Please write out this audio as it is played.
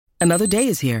Another day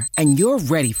is here, and you're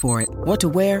ready for it. What to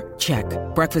wear? Check.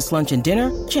 Breakfast, lunch, and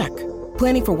dinner? Check.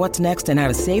 Planning for what's next and how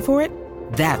to save for it?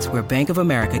 That's where Bank of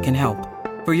America can help.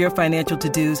 For your financial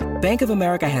to-dos, Bank of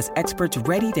America has experts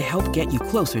ready to help get you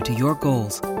closer to your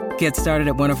goals. Get started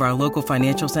at one of our local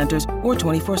financial centers or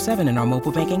 24/7 in our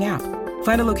mobile banking app.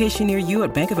 Find a location near you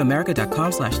at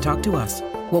bankofamerica.com/talktous.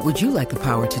 What would you like the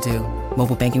power to do?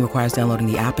 Mobile banking requires downloading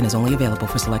the app and is only available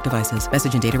for select devices.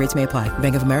 Message and data rates may apply.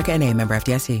 Bank of America N.A., member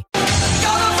FDIC.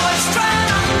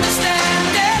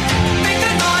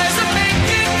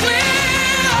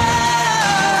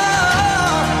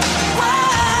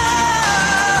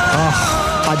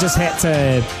 I just had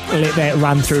to let that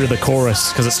run through to the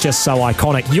chorus because it's just so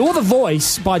iconic. You're the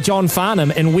Voice by John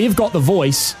Farnham, and we've got the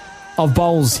voice of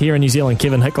bowls here in New Zealand.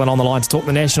 Kevin Hickland on the line to talk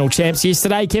the national champs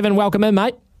yesterday. Kevin, welcome in,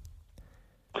 mate.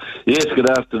 Yes, good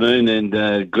afternoon,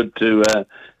 and good to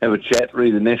have a chat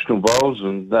re the national bowls,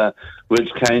 and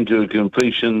which came to a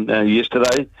completion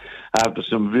yesterday after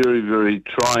some very, very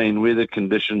trying weather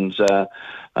conditions over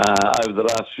the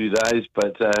last few days,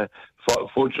 but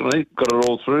fortunately got it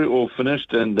all through, all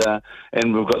finished, and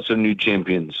we've got some new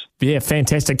champions. Yeah,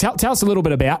 fantastic. Tell us a little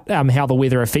bit about how the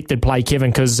weather affected play,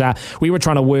 Kevin, because we were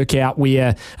trying to work out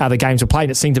where the games were played,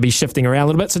 and it seemed to be shifting around a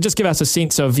little bit. So just give us a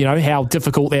sense of how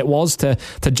difficult that was to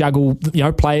juggle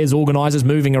players, organisers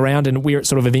moving around, and where it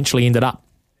sort of eventually ended up.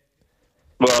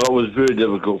 Well, it was very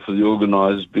difficult for the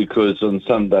organisers because on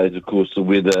some days, of course, the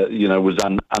weather was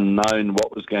unknown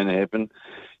what was going to happen.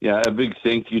 A big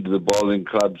thank you to the bowling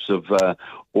clubs of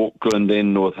Auckland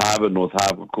and North Harbour. North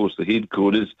Harbour, of course, the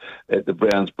headquarters at the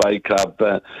Browns Bay Club,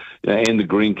 and the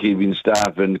greenkeeping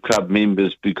staff and club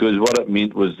members, because what it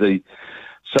meant was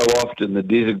so often the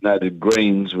designated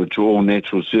greens, which are all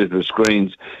natural surface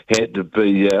greens, had to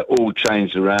be all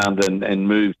changed around and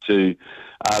moved to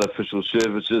artificial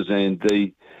surfaces, and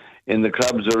the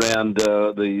clubs around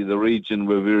the region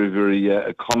were very, very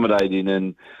accommodating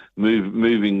and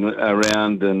moving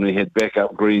around, and we had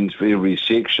backup greens for every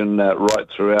section right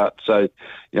throughout. So,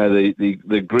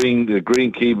 the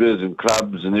greenkeepers and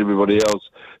clubs and everybody else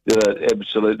did an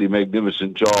absolutely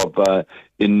magnificent job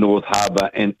in North Harbour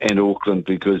and Auckland,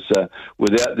 because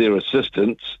without their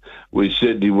assistance, we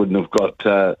certainly wouldn't have got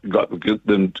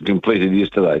them completed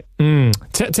yesterday.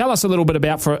 Tell us a little bit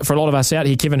about, for a lot of us out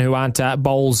here, Kevin, who aren't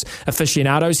bowls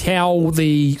aficionados, how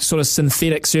the sort of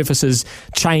synthetic surfaces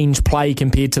change play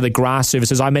compared to the grass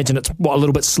surfaces. I imagine it's a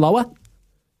little bit slower?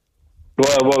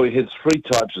 Well, we had three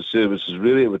types of services,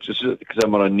 really, which is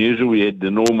somewhat unusual. We had the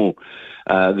normal,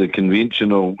 the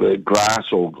conventional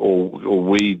grass or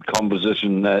weed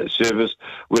composition service,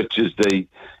 which is the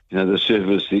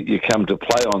surface that you come to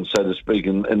play on, so to speak,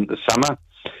 in the summer.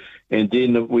 And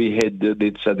then we had,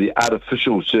 the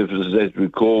artificial surfaces, as we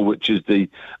call, which is the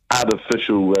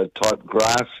artificial type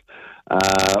grass,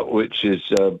 which is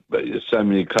so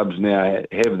many clubs now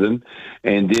have them.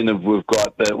 And then we've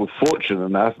got, we're fortunate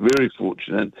enough, very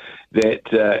fortunate,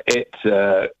 that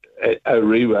at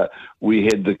Orewa we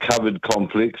had the covered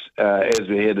complex, as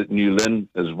we had at New Lynn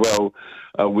as well,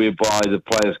 whereby the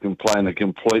players can play in a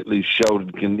completely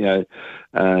sheltered,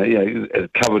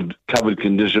 covered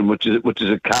condition, which is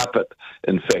a carpet,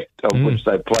 in fact, of which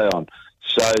they play on.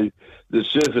 So the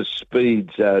surface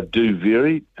speeds do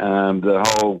vary.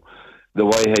 The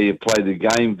way how you play the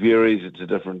game varies. It's a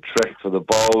different track for the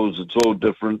bowls. It's all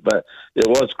different. But it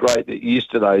was great that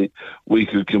yesterday we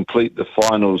could complete the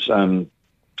finals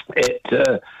at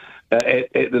the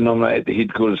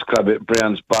headquarters club at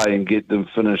Browns Bay and get them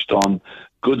finished on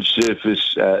good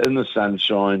surface in the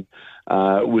sunshine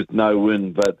with no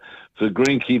wind. But for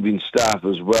greenkeeping staff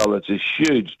as well, it's a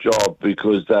huge job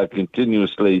because they're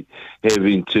continuously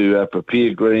having to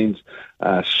prepare greens,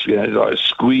 like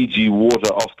squeegee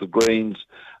water off the greens,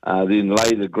 then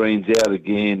lay the greens out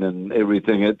again and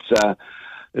everything. It's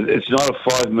not a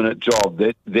 5-minute job,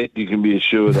 that you can be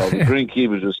assured of. The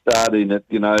greenkeepers are starting at,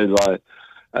 they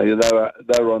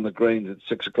were on the greens at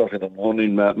 6 o'clock in the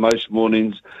morning, most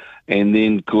mornings. And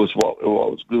then, of course, what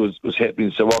was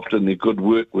happening so often, their good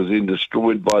work was then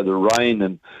destroyed by the rain,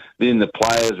 and then the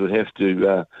players would have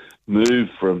to move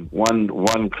from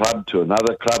one club to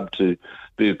another club to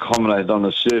be accommodated on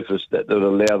a surface that would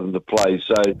allow them to play.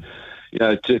 So,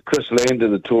 to Chris Lander,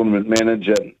 the tournament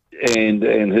manager, and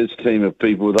his team of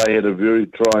people, they had a very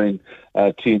trying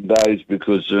 10 days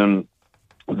because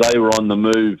they were on the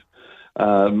move.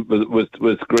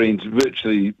 With greens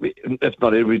virtually, if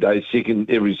not every day,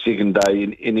 every second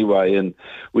day anyway. And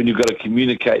when you've got to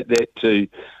communicate that to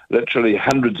literally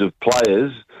hundreds of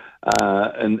players,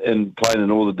 and playing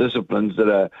in all the disciplines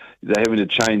they're having to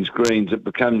change greens, it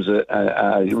becomes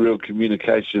a real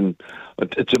communication.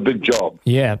 It's a big job.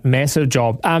 Yeah, massive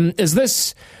job. Is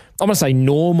this, I want to say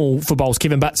normal for bowls,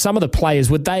 Kevin, but some of the players,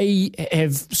 would they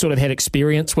have sort of had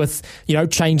experience with,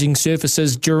 changing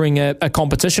surfaces during a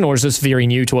competition, or is this very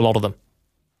new to a lot of them?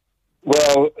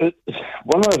 Well,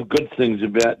 one of the good things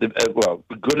about,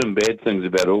 good and bad things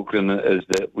about Auckland is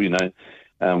that, we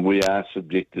are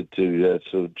subjected to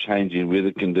sort of changing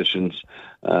weather conditions,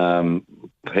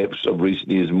 perhaps of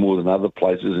recent years more than other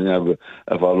places.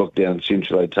 If I look down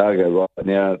Central Otago right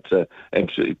now, it's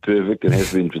absolutely perfect and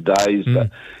has been for days. But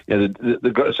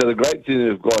the great thing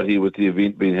we've got here with the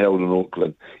event being held in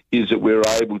Auckland is that we're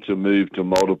able to move to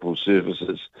multiple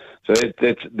surfaces. So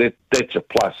that's a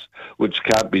plus, which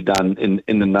can't be done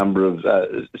in the number of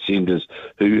centres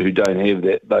who don't have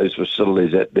those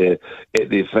facilities at their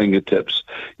fingertips.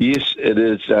 Yes, it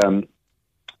is.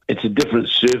 It's a different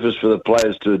surface for the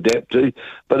players to adapt to.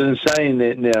 But in saying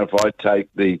that, now if I take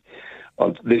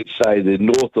let's say the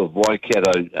north of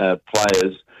Waikato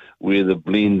players, where the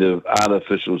blend of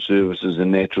artificial surfaces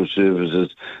and natural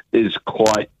surfaces is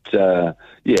quite,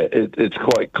 it's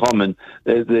quite common.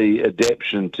 The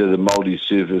adaptation to the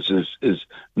multi-surface is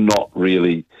not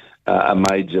really a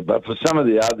major. But for some of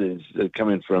the others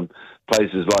coming from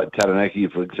places like Taranaki,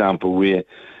 for example, where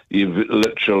you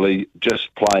literally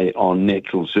just play on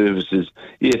natural surfaces,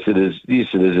 yes, it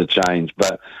is a change.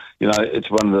 But it's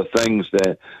one of the things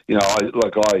that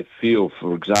I feel,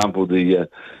 for example, the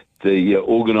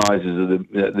organisers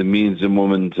of the men's and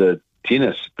women's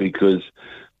tennis, because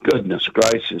goodness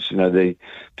gracious, to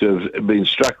have been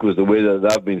struck with the weather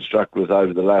they've been struck with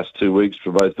over the last 2 weeks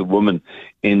for both the women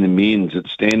and the men's at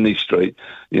Stanley Street,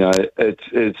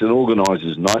 it's an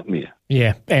organiser's nightmare.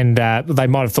 Yeah, and they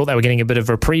might have thought they were getting a bit of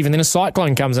reprieve, and then a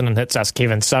cyclone comes in and hits us,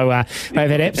 Kevin. So they've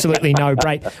had absolutely no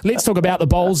break. Let's talk about the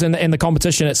bowls and the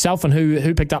competition itself and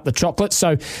who picked up the chocolates.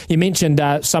 So you mentioned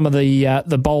some of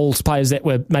the bowls players that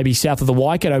were maybe south of the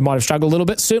Waikato might have struggled a little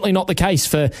bit. Certainly not the case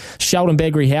for Sheldon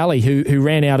Bagri-Howley, who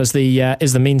ran out as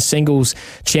the men's singles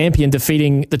champion,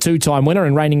 defeating the two-time winner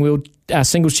and reigning world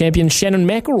singles champion Shannon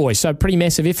McElroy. So pretty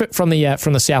massive effort from the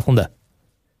Southlander.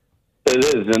 It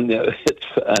is, and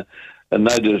it's. And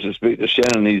no disrespect to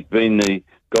Shannon, he's been the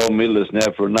gold medalist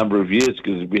now for a number of years,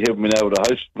 because we haven't been able to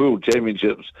host World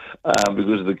Championships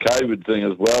because of the COVID thing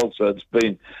as well. So it's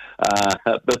been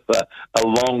a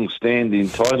long-standing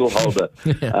title holder.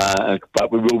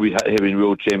 But we will be having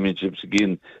World Championships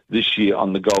again this year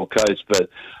on the Gold Coast. But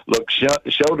look,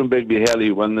 Sheldon Bagri-Howley,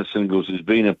 who won the singles, has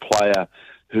been a player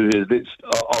who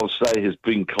has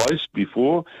been close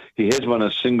before. He has won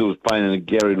a singles playing in a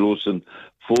Gary Lawson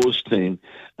Fours team,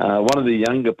 one of the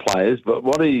younger players. But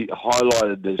what he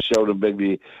highlighted to Sheldon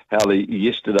Bagri-Howley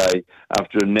yesterday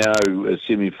after a narrow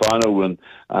semi-final win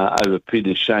over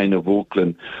Peter Shane of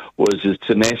Auckland was his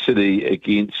tenacity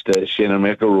against Shannon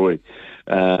McElroy.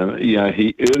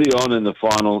 He early on in the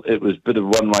final, it was a bit of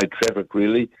one-way traffic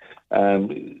really.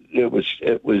 It was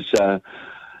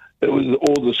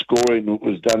all the scoring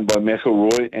was done by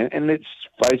McElroy, and let's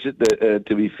face it,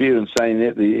 to be fair in saying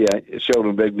that,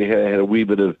 Sheldon Bagri-Howley had a wee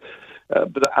bit of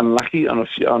unlucky on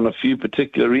a few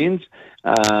particular ends,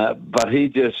 but he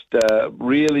just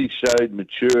really showed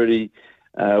maturity,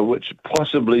 which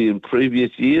possibly in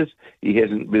previous years he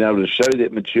hasn't been able to show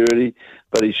that maturity,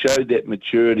 but he showed that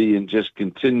maturity and just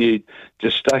continued,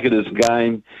 just stuck at his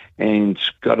game, and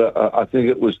got I think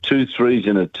it was 2 threes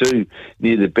and a 2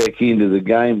 near the back end of the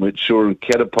game, which saw him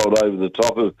catapult over the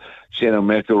top of Shannon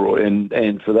McElroy.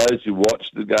 And for those who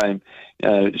watched the game,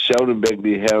 Sheldon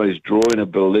Bagri-Howley's drawing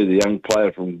ability, the young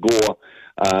player from Gore,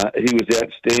 he was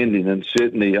outstanding, and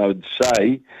certainly I would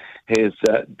say has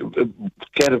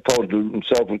catapulted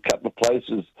himself in a couple of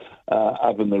places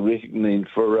up in the reckoning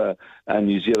for a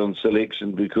New Zealand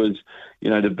selection, because,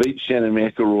 to beat Shannon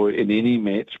McElroy in any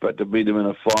match, but to beat him in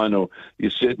a final, you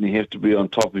certainly have to be on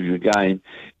top of your game.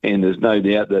 And there's no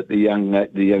doubt that the young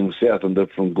Southlander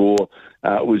from Gore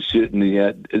was certainly,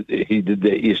 he did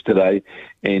that yesterday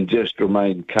and just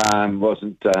remained calm,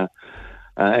 wasn't...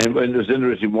 and it was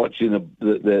interesting watching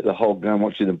the whole game,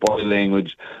 watching the body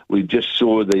language. We just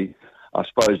saw the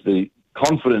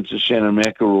confidence of Shannon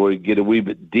McElroy get a wee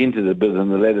bit dented a bit in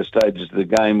the latter stages of the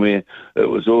game, where it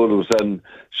was all of a sudden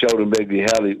Sheldon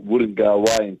Bagri-Howley wouldn't go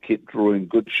away and kept drawing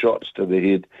good shots to the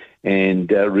head,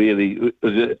 and really,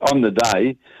 on the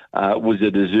day, was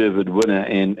a deserved winner,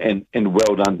 and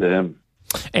well done to him.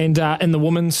 And in the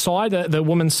women's side, the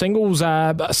women's singles,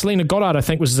 Selena Goddard, I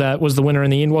think, was the winner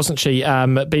in the end, wasn't she?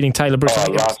 Beating Taylor Bruce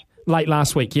late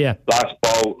last week, yeah. Last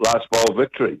bowl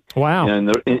victory. Wow.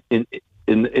 In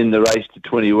in the race to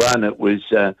 21, it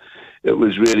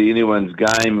was really anyone's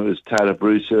game. It was Taylor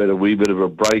Bruce who had a wee bit of a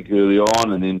break early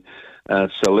on, and then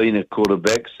Selena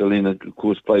quarterback. Selena, of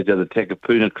course, plays at the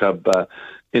Takapuna Club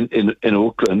in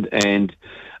Auckland, and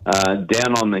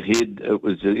down on the head, it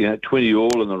was 20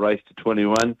 all in the race to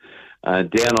 21.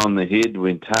 Down on the head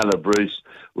when Taylor Bruce,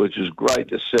 which was great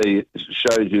to see. It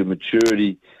showed her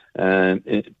maturity.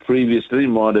 Previously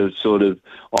might have sort of,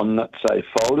 I'm not say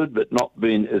folded, but not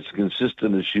been as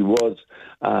consistent as she was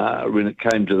when it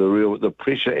came to the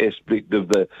pressure aspect of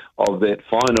that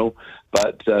final,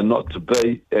 but not to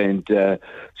be. And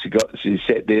she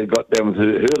sat there, got down with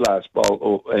her last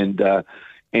bowl, and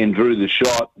drew the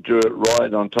shot, drew it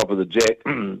right on top of the jack.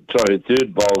 Sorry, her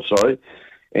third bowl. Sorry,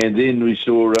 and then we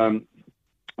saw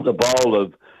the bowl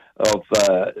of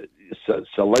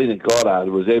Selena Goddard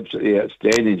was absolutely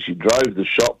outstanding. She drove the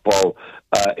shot bowl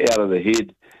out of the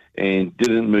head and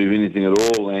didn't move anything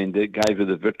at all, and it gave her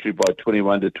the victory by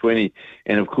 21-20,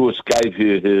 and of course gave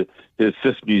her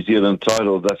fifth New Zealand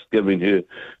title, thus giving her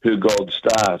gold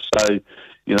star. So,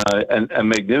 a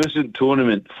magnificent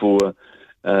tournament for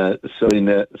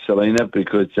Selena,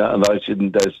 because although she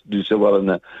didn't do so well in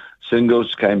the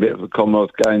singles, came back for the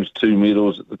Commonwealth Games, 2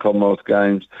 medals at the Commonwealth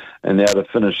Games, and now to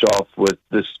finish off with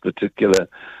this particular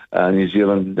New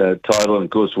Zealand title. And of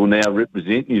course, will now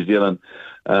represent New Zealand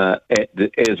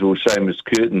as will Seamus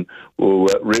Curtin, will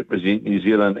represent New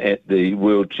Zealand at the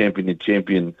World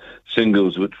Champion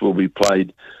singles, which will be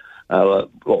played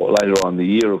later on in the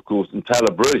year, of course. And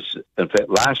Taylor Bruce, in fact,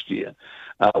 last year,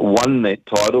 won that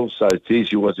title, so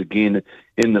she was again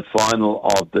in the final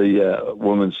of the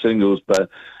women's singles, but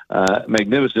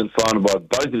magnificent final by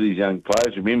both of these young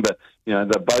players. Remember, they're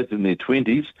both in their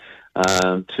 20s.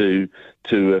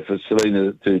 For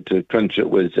Selena to clinch it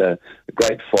was a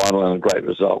great final and a great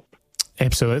result.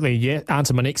 Absolutely, yeah.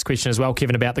 Answer my next question as well,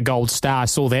 Kevin, about the Gold Star. I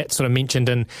saw that sort of mentioned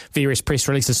in various press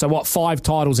releases. So 5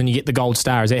 titles and you get the Gold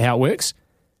Star? Is that how it works?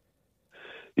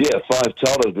 Yeah, 5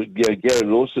 titles, but Gary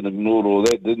Lawson ignored all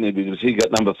that, didn't he? Because he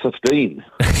got number 15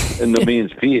 in the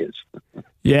men's pairs.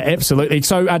 Yeah, absolutely.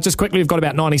 So just quickly, we've got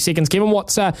about 90 seconds. Kevin,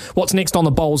 what's next on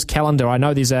the Bowls calendar? I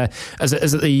know there's is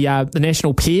it the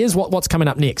national pairs? What's coming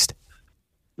up next?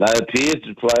 No, pairs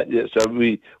to play. Yeah, so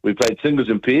we played singles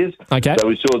and pairs. Okay. So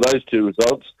we saw those 2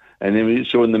 results, and then we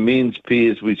saw in the men's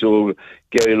pairs we saw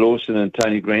Gary Lawson and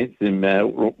Tony Grantham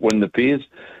win the pairs.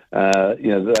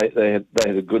 They had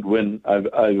a good win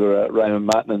over Raymond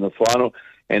Martin in the final.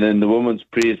 And in the women's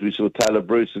pairs, we saw Taylor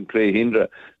Bruce and Claire Hendra,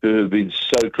 who have been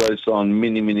so close on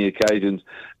many, many occasions,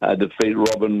 defeat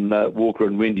Robin Walker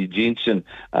and Wendy Jensen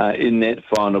in that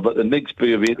final. But the next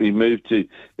big event we moved to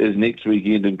is next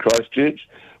weekend in Christchurch.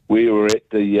 We were at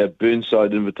the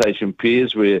Burnside Invitation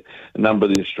Pairs, where a number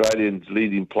of the Australians'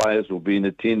 leading players will be in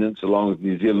attendance, along with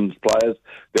New Zealand's players.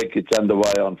 That gets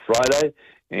underway on Friday,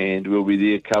 and we'll be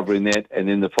there covering that. And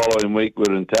then the following week,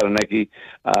 we're in Taranaki,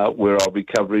 where I'll be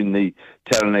covering the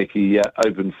Taranaki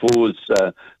Open Fours,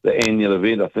 the annual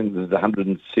event. I think this is the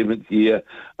 107th year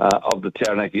of the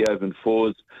Taranaki Open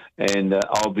Fours, and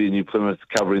I'll be in New Plymouth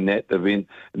covering that event.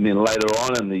 And then later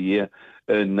on in the year,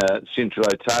 in Central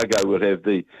Otago, we'll have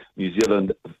the New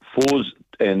Zealand Fours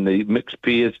and the mixed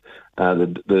pairs.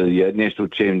 The national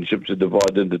championships are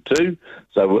divided into 2.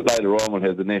 So later on, we'll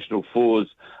have the national Fours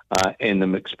and the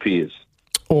mixed pairs.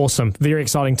 Awesome. Very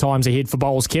exciting times ahead for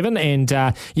Bowls, Kevin. And,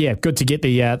 good to get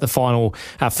the final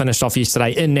finished off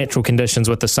yesterday in natural conditions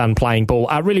with the sun playing ball.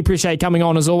 I really appreciate you coming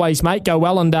on as always, mate. Go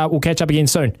well, and we'll catch up again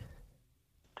soon.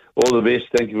 All the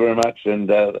best. Thank you very much. And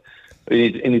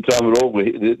any time at all,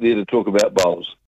 we're there to talk about bowls.